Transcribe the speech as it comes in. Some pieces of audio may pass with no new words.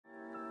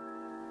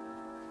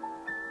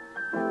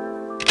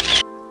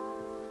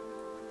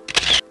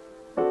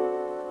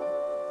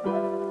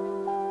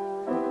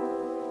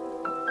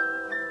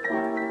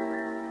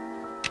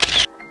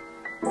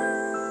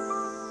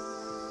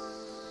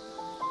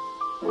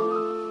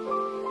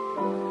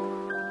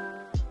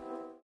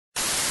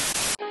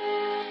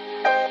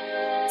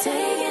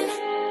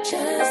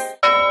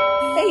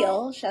Hey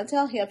y'all,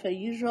 Chantel here per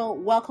usual.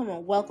 Welcome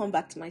and welcome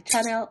back to my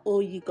channel.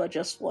 Oh, you got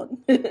just one.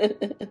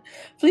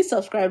 Please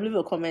subscribe, leave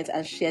a comment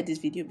and share this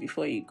video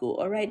before you go.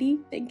 Alrighty,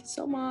 thank you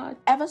so much.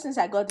 Ever since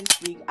I got this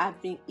wig, I've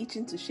been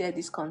itching to share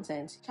this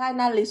content.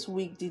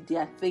 CHINALACEWIG did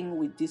their thing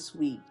with this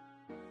wig.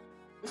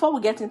 Before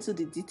we get into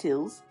the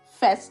details,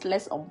 first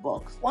let's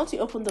unbox. Once you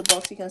open the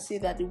box, you can see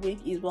that the wig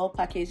is well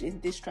packaged in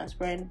this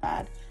transparent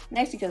bag.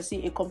 Next, you can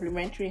see a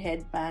complimentary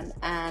headband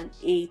and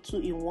a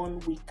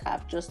 2-in-1 wig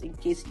cap just in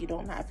case you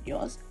don't have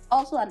yours.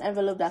 Also an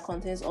envelope that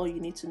contains all you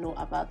need to know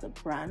about the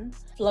brand.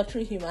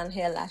 Fluttery human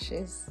hair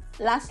lashes.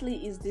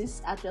 Lastly is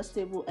this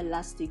adjustable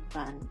elastic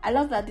band. I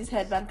love that this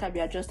headband can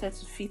be adjusted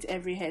to fit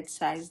every head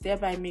size,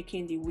 thereby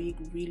making the wig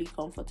really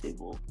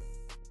comfortable.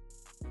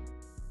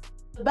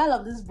 The bell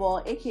of this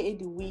ball, aka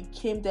the wig,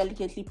 came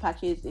delicately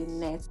packaged in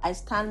net. I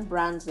stand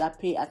brands that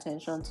pay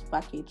attention to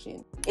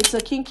packaging. It's a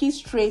Kinky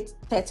straight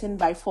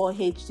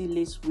 13x4 HD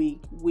lace wig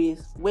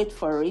with, wait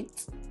for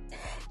it,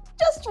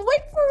 just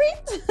wait for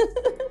it,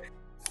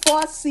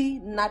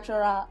 4C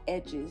natural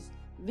edges.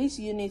 This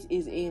unit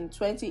is in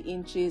 20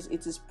 inches,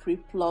 it is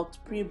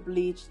pre-plucked,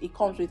 pre-bleached, it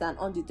comes with an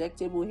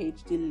undetectable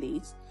HD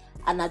lace,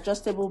 an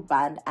adjustable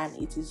band, and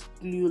it is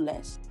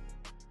glueless.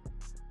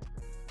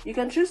 You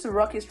can choose to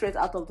rock it straight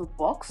out of the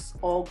box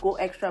or go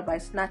extra by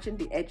snatching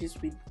the edges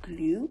with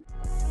glue.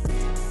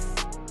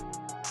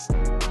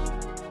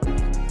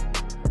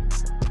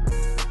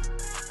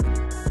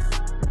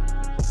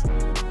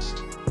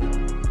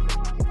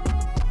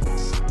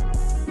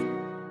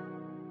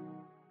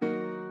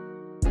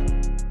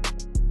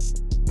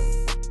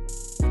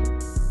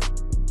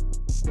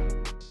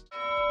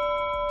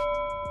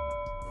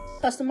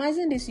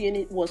 Customizing this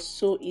unit was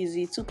so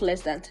easy, it took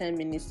less than 10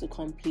 minutes to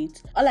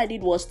complete. All I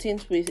did was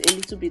tint with a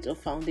little bit of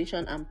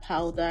foundation and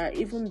powder,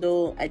 even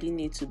though I didn't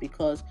need to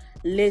because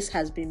lace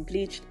has been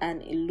bleached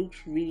and it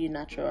looks really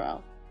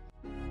natural.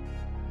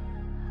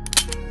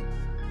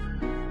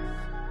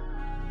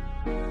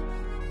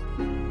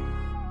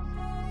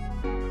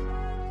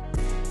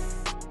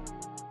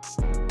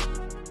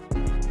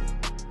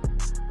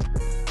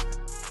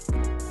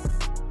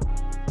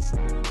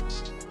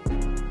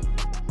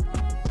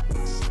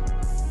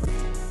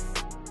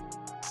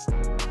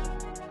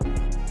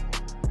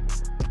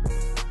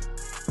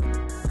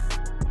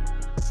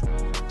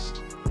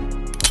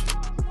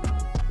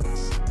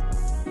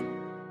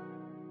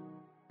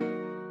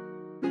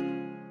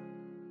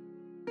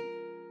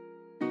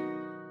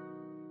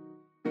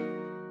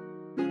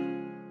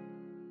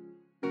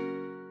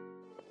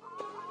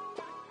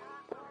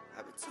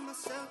 To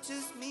myself,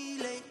 just me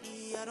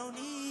lately, I don't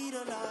need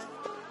a lot.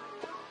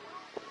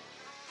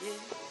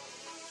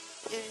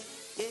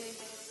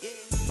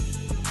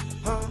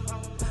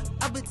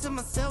 I've been to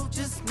myself,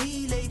 just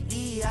me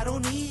lately, I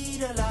don't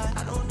need a lot.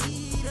 I don't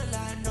need a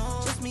lot,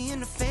 no. Just me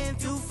and the fam,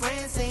 few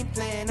friends ain't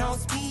playing, I don't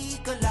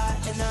speak a lot.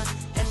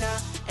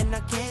 And I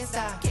can't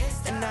stop.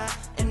 And I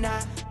can't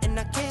stop. And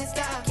I can't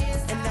stop.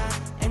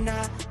 And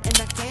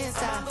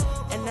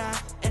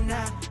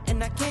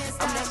I can't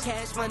stop. I'm that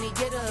cash money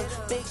getter,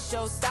 big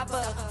show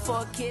stopper.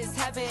 4 kids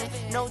having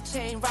no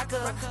chain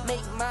rocker.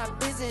 Make my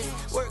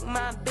business, work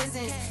my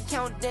business,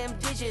 count them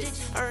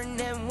digits, earn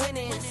them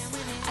winnings.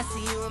 I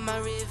see you in my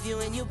review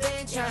and you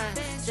been trying.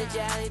 Said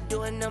you out here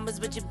doing numbers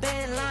but you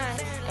been lying.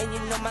 And you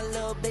know my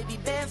little baby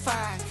been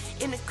fine.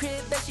 In the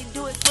crib, bet she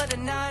do it for the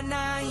 9-9.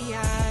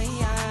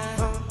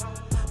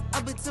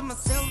 I've been to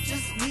myself,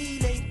 just me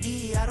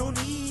lately. I don't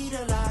need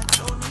a lot.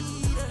 I don't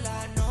need a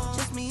lot, no.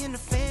 Just me and the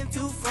fam,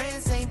 few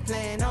friends ain't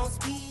playing, I don't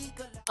speak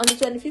a lot. On the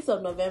 25th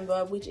of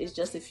November, which is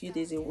just a few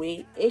days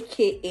away,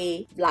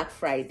 aka Black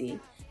Friday,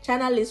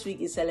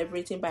 CHINALACEWIG is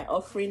celebrating by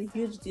offering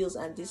huge deals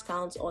and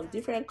discounts on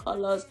different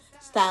colors,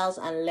 styles,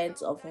 and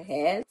lengths of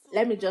hair.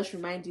 Let me just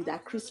remind you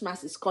that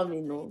Christmas is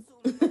coming, no?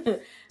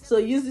 So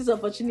use this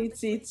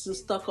opportunity to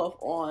stock up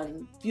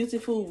on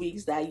beautiful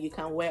wigs that you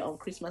can wear on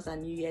Christmas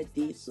and New Year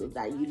Day so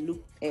that you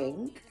look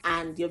pink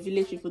and your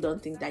village people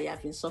don't think that you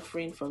have been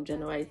suffering from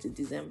January to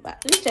December.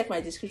 Please check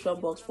my description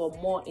box for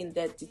more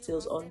in-depth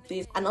details on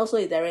this and also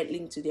a direct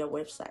link to their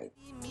website.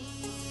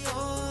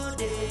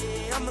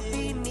 I'ma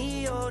be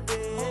me all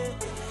day,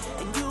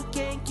 and you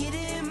can't get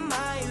in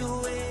my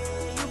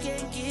way. You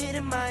can't get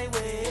in my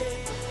way.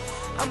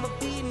 I'ma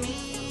be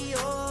me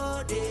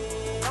all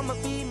day. I'ma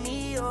be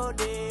me all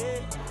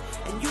day,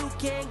 and you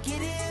can't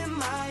get in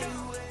my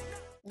way.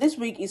 This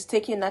wig is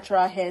taking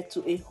natural hair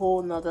to a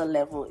whole nother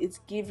level. It's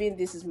giving,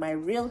 this is my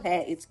real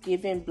hair. It's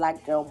giving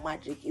black girl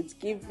magic. It's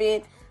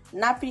giving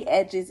nappy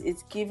edges.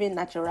 It's giving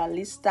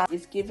naturalista.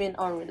 It's giving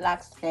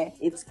unrelaxed hair.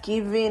 It's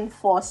giving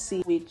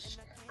 4C, which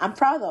I'm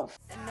proud of.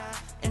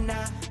 And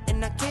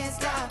I can't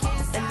stop.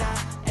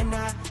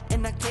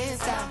 And I can't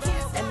stop.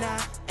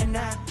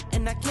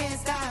 And I can't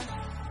stop.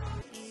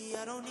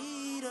 I don't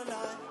need a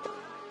lot.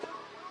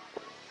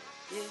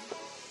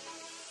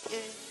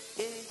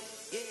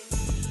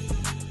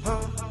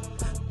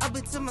 I've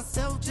been to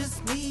myself,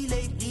 just me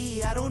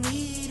lately. I don't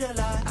need a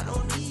lot. I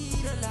don't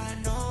need a lot,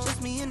 no.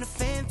 Just me and the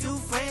fam, few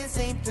friends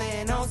ain't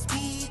playing. I don't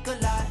speak a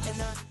lot.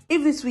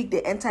 If this week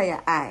they enter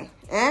your eye,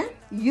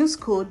 use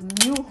code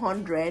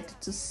NEW100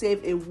 to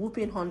save a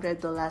whooping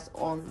 $100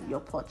 on your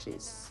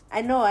purchase.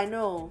 I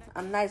know,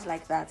 I'm nice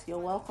like that. You're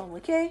welcome,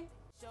 okay?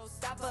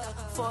 Showstopper,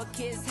 4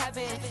 kids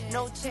having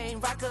no chain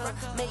rocker.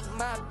 Make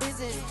my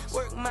business,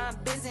 work my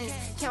business,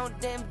 count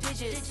them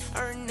digits,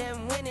 earn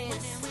them winnings.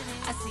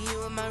 I see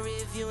you in my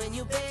review and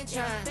you been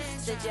trying.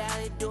 Said you out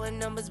here doing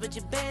numbers, but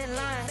you been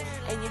lying.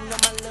 And you know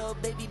my little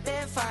baby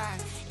been fine.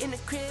 In the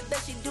crib,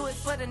 bet she do it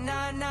for the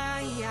 9-9.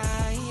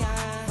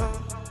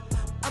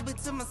 I've been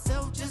to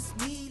myself, just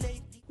me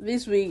lately.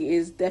 This wig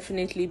is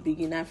definitely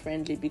beginner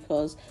friendly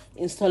because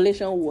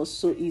installation was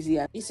so easy.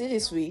 You see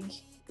this wig?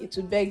 It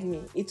will beg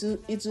me. It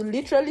will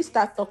literally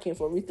start talking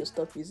for me to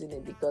stop using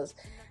it because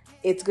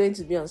it's going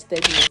to be on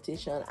steady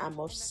rotation. I'm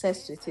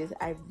obsessed with it.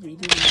 I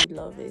really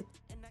love it.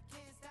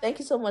 Thank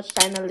you so much,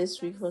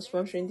 CHINALACEWIG, for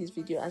sponsoring this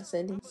video and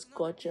sending this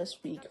gorgeous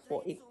wig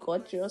for a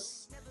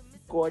gorgeous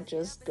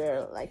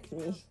girl like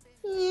me.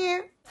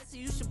 Yeah.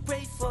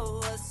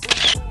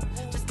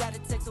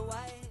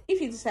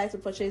 If you decide to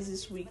purchase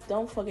this wig,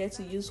 don't forget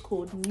to use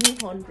code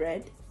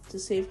NEW100 to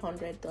save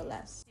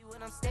 $100.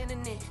 When I'm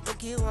standing there, don't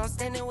care who I'm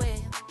standing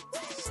with.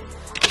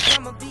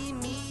 I'ma be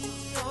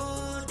me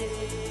all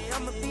day.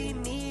 I'ma be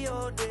me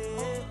all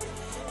day.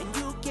 And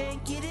you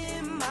can't get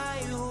in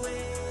my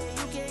way.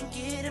 You can't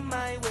get in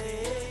my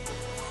way.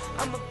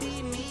 I'ma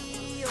be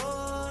me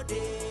all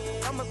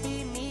day. I'ma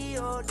be me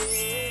all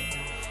day.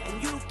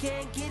 And you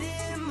can't get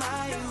in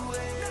my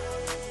way.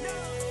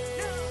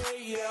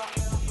 Yeah.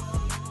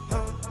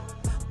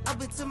 I've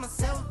been to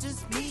myself,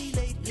 just me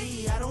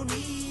lately. I don't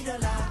need a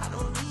lot. I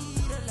don't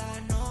need a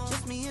lot, no.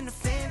 Just me and the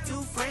fam,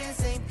 few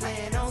friends ain't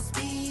playing. I don't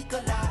speak a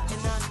lot.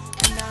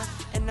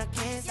 And I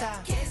can't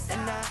stop.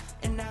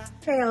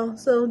 Hey y'all,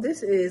 so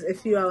this is a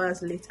few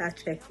hours later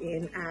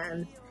check-in,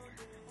 and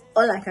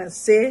all I can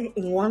say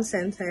in one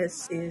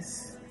sentence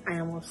is I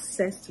am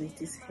obsessed with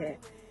this hair.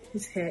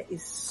 This hair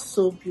is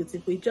so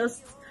beautiful. It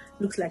just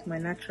looks like my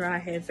natural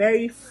hair.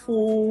 Very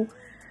full,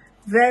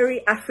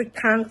 very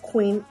African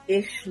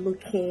queen-ish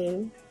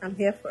looking. I'm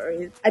here for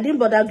it. I didn't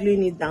bother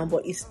gluing it down,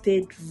 but it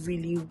stayed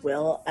really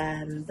well.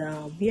 And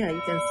yeah,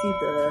 you can see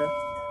the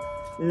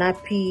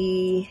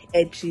nappy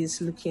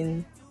edges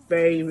looking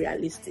very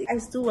realistic. I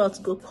still want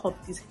to go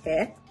cop this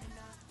hair.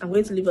 I'm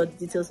going to leave all the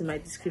details in my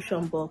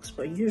description box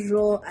per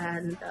usual.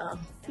 And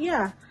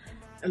yeah,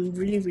 I'm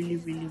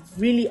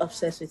really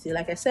obsessed with it.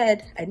 Like I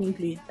said, I didn't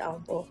glue it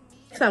down, but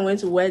if I'm going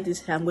to wear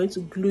this hair, I'm going to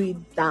glue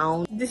it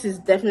down. This is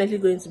definitely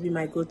going to be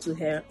my go-to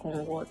hair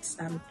onwards.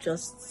 I'm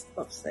just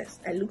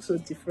obsessed. I look so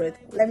different.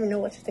 Let me know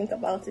what you think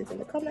about it in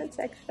the comment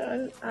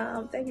section.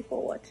 Thank you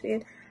for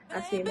watching.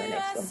 I'll see you in my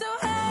next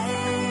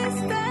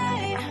one.